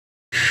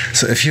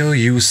So if you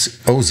use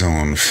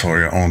Ozone for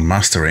your own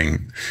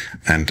mastering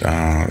and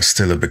are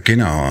still a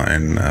beginner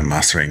in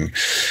mastering,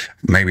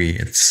 maybe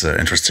it's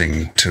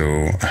interesting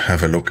to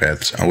have a look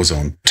at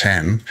Ozone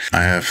 10.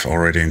 I have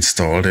already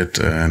installed it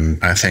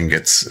and I think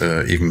it's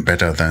even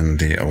better than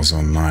the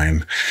Ozone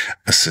 9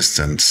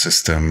 assistant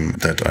system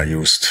that I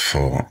used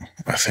for,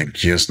 I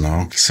think, years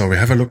now. So we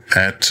have a look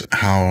at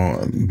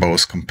how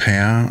both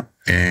compare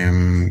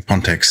in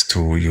context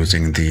to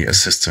using the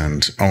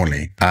assistant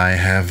only. I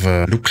have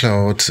a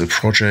Loopcloud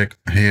project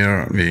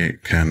here. We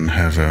can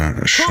have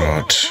a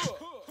short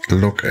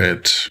look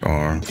at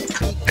or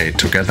a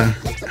together.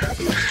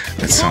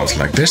 It sounds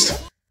like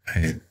this.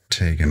 I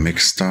take a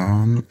mix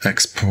down,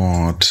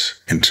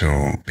 export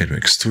into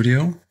Bedrock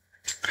Studio.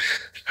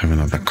 Have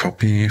another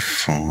copy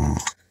for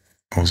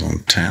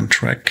Ozone 10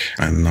 track,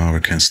 and now we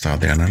can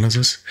start the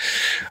analysis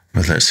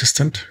with the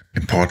assistant.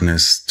 Important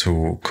is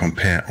to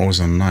compare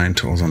Ozone 9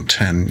 to Ozone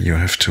 10. You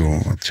have to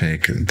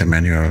take the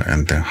manual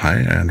and the high,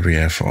 and we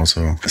have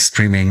also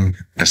streaming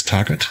as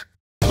target.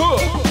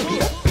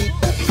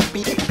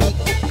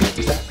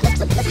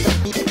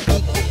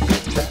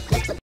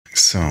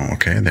 So,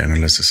 okay, the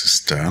analysis is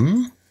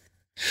done.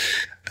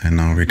 And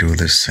now we do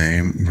the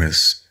same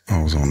with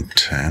Ozone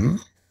 10.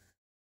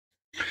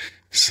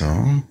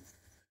 So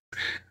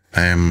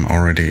I am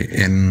already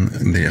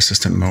in the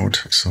assistant mode,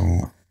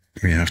 so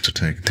we have to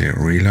take the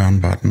relearn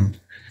button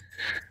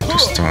to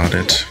start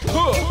it.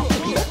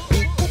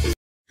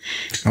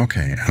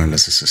 Okay,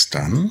 analysis is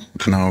done.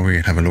 Now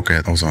we have a look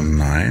at Ozone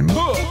 9.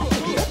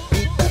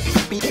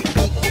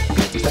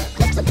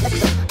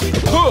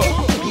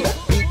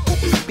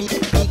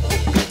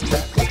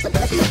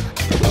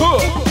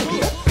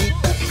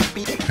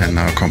 And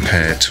now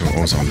compare it to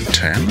Ozone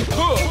 10.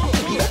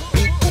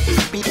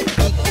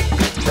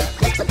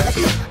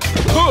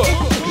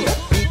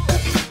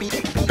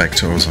 Back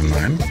to Ozone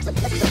 9.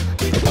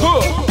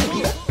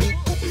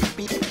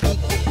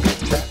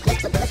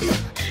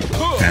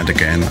 And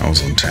again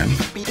Ozone 10.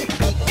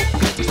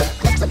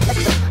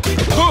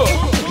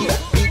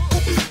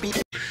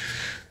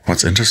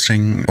 What's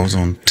interesting,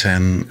 Ozone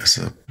 10 is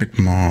a bit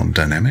more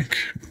dynamic,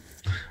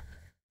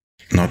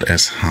 not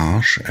as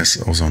harsh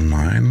as Ozone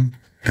 9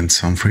 in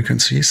some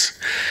frequencies.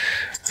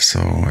 So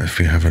if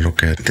we have a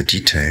look at the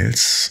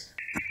details,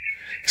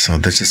 so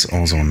this is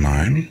Ozone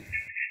 9.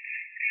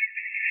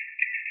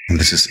 And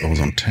this is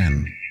Ozone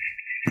 10.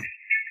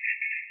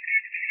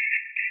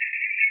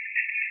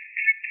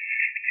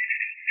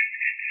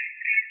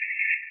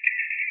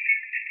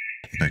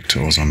 Back to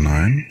Ozone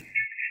 9.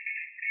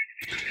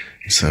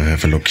 So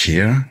have a look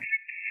here.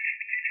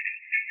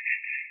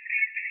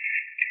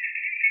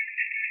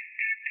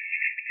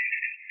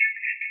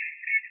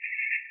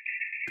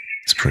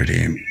 It's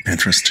pretty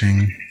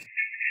interesting.